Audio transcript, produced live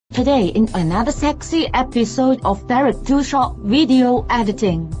Today in another sexy episode of Direct to Short video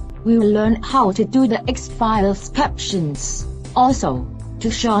editing, we will learn how to do the X-Files captions. Also,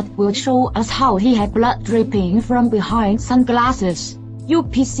 Too Short will show us how he had blood dripping from behind sunglasses.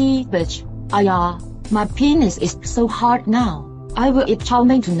 UPC bitch, my penis is so hard now. I will eat chow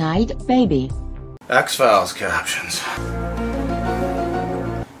mein tonight, baby. X-Files captions.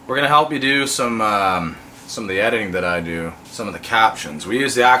 We're gonna help you do some of the editing that I do, some of the captions. We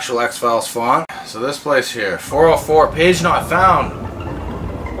use the actual X-Files font. So this place here, 404, page not found.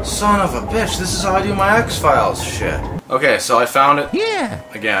 Son of a bitch, this is how I do my X-Files shit. Okay, so I found it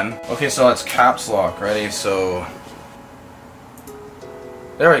again. Okay, so it's caps lock, ready? So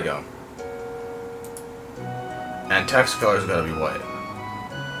there we go. And text color's gotta be white.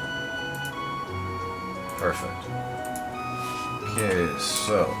 Perfect.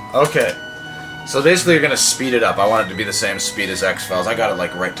 Okay, so basically you're gonna speed it up. I want it to be the same speed as X-Files. I got it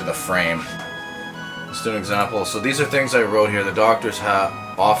like right to the frame. Let's do an example. So these are things I wrote here. The doctor's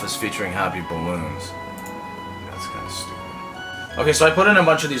office featuring happy balloons. That's kind of stupid. Okay, so I put in a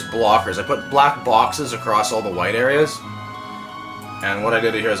bunch of these blockers. I put black boxes across all the white areas. And what I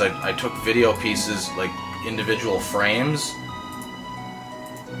did here is I took video pieces, like individual frames.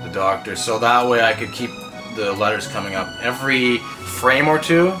 The doctor, so that way I could keep the letters coming up every frame or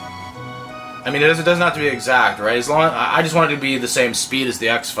two. I mean, it doesn't have to be exact, right? As long I just want it to be the same speed as the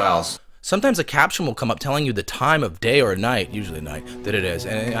X-Files. Sometimes a caption will come up telling you the time of day or night, usually night, that it is,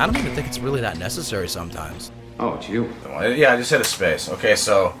 and I don't even think it's really that necessary sometimes. Oh, it's you. Yeah, I just hit a space. Okay,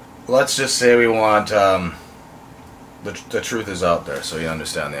 so let's just say we want the truth is out there, so you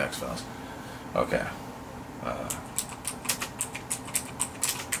understand the X-Files. Okay.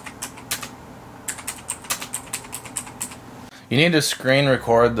 You need to screen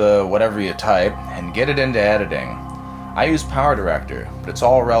record the whatever you type and get it into editing. I use Power Director, but it's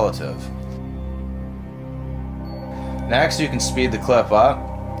all relative. Next, you can speed the clip up.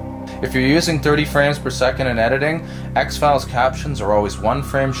 If you're using 30 frames per second in editing, X-Files captions are always 1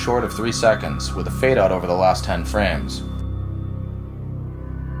 frame short of 3 seconds, with a fade out over the last 10 frames.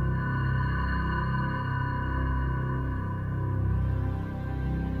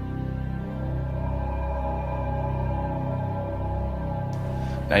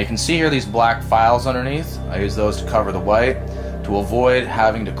 Now you can see here these black files underneath. I use those to cover the white to avoid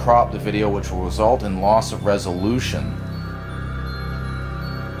having to crop the video, which will result in loss of resolution.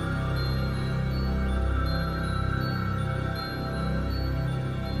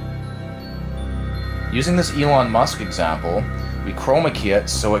 Using this Elon Musk example, we chroma key it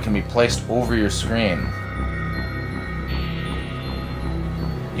so it can be placed over your screen.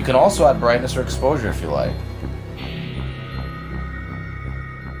 You can also add brightness or exposure if you like.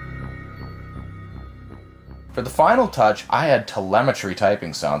 For the final touch, I had telemetry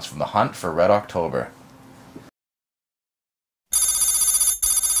typing sounds from The Hunt for Red October.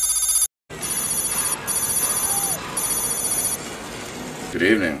 Good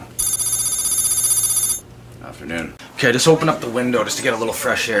evening. Afternoon. Okay, I just opened up the window just to get a little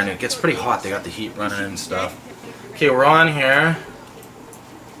fresh air, and it gets pretty hot. They got the heat running and stuff. Okay, we're on here.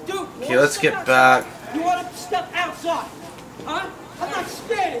 Okay, let's get back. You want to step outside? Huh? I'm not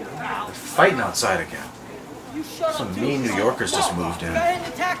scared of you now. They're fighting outside again. Some mean New Yorkers just moved in. Hey,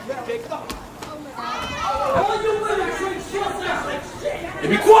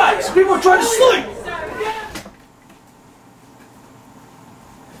 be quiet! Some people are trying to sleep!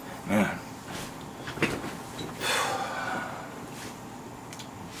 Man.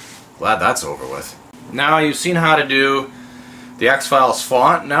 Glad that's over with. Now you've seen how to do the X-Files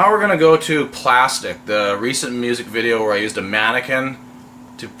font. Now we're going to go to Plastic, the recent music video where I used a mannequin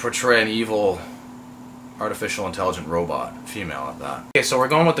to portray an evil artificial intelligent robot, female at that. Okay, so we're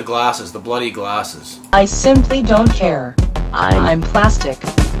going with the glasses, the bloody glasses. I simply don't care. I'm plastic.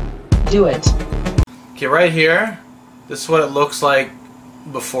 Do it. Okay, right here, this is what it looks like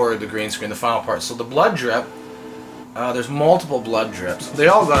before the green screen, the final part. So the blood drip, there's multiple blood drips. They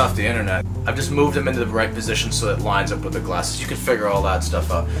all got off the internet. I've just moved them into the right position so it lines up with the glasses. You can figure all that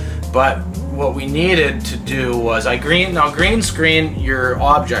stuff out. But what we needed to do was green screen your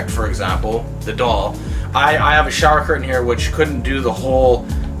object, for example, the doll. I have a shower curtain here which couldn't do the whole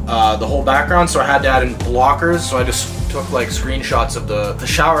background, so I had to add in blockers. So I just took like screenshots of the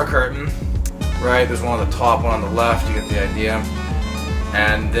shower curtain. Right, there's one on the top, one on the left. You get the idea.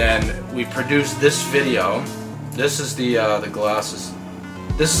 And then we produced this video. This is the glasses.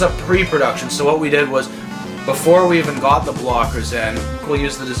 This is a pre-production. So what we did was, before we even got the blockers in, we'll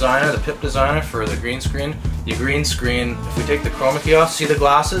use the designer, the PIP designer for the green screen. The green screen. If we take the chroma key off, see the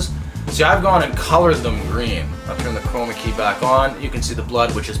glasses? See, I've gone and colored them green. I'll turn the chroma key back on. You can see the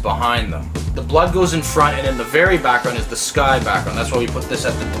blood, which is behind them. The blood goes in front, and in the very background is the sky background. That's why we put this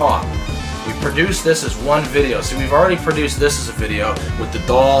at the top. We produced this as one video. See, we've already produced this as a video with the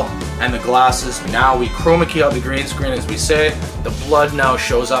doll and the glasses. Now we chroma key out the green screen, as we say. The blood now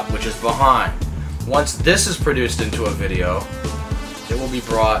shows up, which is behind. Once this is produced into a video, it will be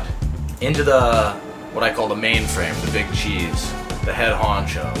brought into the, what I call the mainframe, the big cheese, the head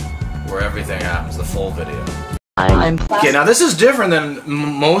honcho, where everything happens, the full video. Okay, now this is different than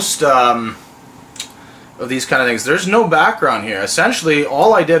most of these kind of things. There's no background here. Essentially,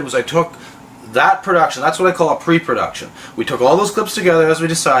 all I did was I took that production, that's what I call a pre-production. We took all those clips together as we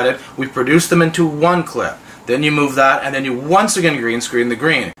decided, we produced them into one clip. Then you move that, and then you once again green screen the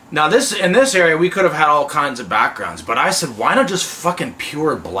green. Now in this area, we could have had all kinds of backgrounds, but I said, why not just fucking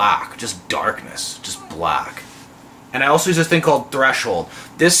pure black? Just darkness, just black. And I also use this thing called threshold.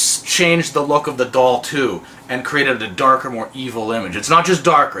 This changed the look of the doll too, and created a darker, more evil image. It's not just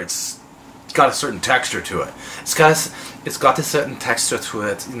darker, it's got a certain texture to it. It's got a certain texture to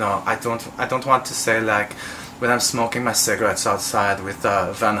it. You know, I don't want to say like when I'm smoking my cigarettes outside with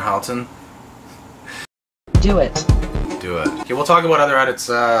Van Houten. Do it. Do it. Okay, we'll talk about other edits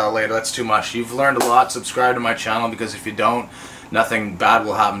later. That's too much. You've learned a lot. Subscribe to my channel, because if you don't, nothing bad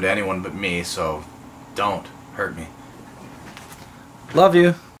will happen to anyone but me. So don't hurt me. Love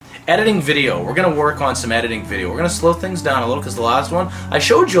you. Editing video. We're going to work on some editing video. We're going to slow things down a little, because the last one, I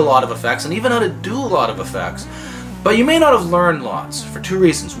showed you a lot of effects and even how to do a lot of effects. But you may not have learned lots, for two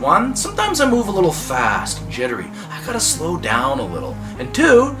reasons. One, sometimes I move a little fast, jittery. I gotta slow down a little. And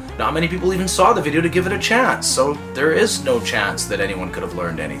two, not many people even saw the video to give it a chance, so there is no chance that anyone could have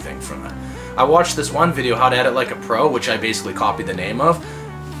learned anything from it. I watched this one video, How to Edit Like a Pro, which I basically copied the name of,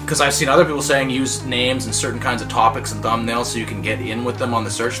 because I've seen other people saying use names and certain kinds of topics and thumbnails so you can get in with them on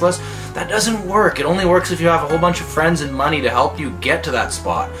the search list. That doesn't work. It only works if you have a whole bunch of friends and money to help you get to that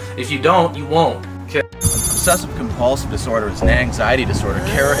spot. If you don't, you won't. Okay. Obsessive-compulsive disorder is an anxiety disorder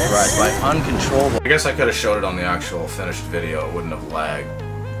characterized by uncontrollable... I guess I could have showed it on the actual finished video. It wouldn't have lagged.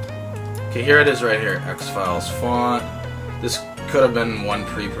 Okay, here it is right here. X-Files font. This could have been one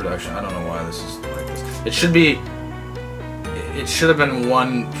pre-production. I don't know why this is like this. It should be... It should have been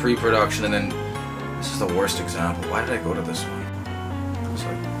one pre-production, and then... This is the worst example. Why did I go to this one? It's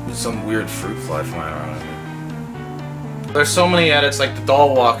like there's some weird fruit fly flying around here. There's so many edits, like the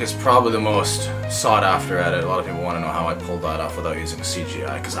doll walk is probably the most sought after edit. A lot of people want to know how I pulled that off without using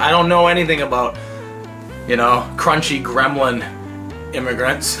CGI, because I don't know anything about, you know, crunchy gremlin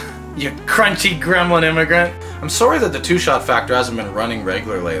immigrants. You crunchy gremlin immigrant. I'm sorry that the two-shot factor hasn't been running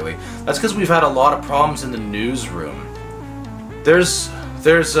regular lately. That's because we've had a lot of problems in the newsroom. There's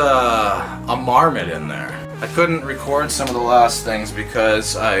a marmot in there. I couldn't record some of the last things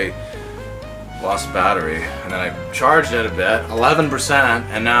because I lost battery, and then I charged it a bit, 11%,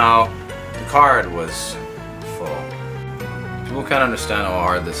 and now the card was full. People can't understand how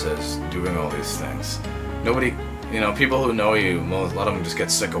hard this is, doing all these things. Nobody, you know, people who know you, a lot of them just get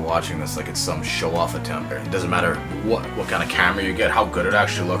sick of watching this like it's some show-off attempt. It doesn't matter what kind of camera you get, how good it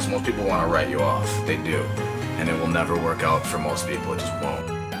actually looks. Most people want to write you off. They do. And it will never work out for most people. It just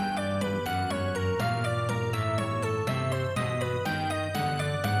won't.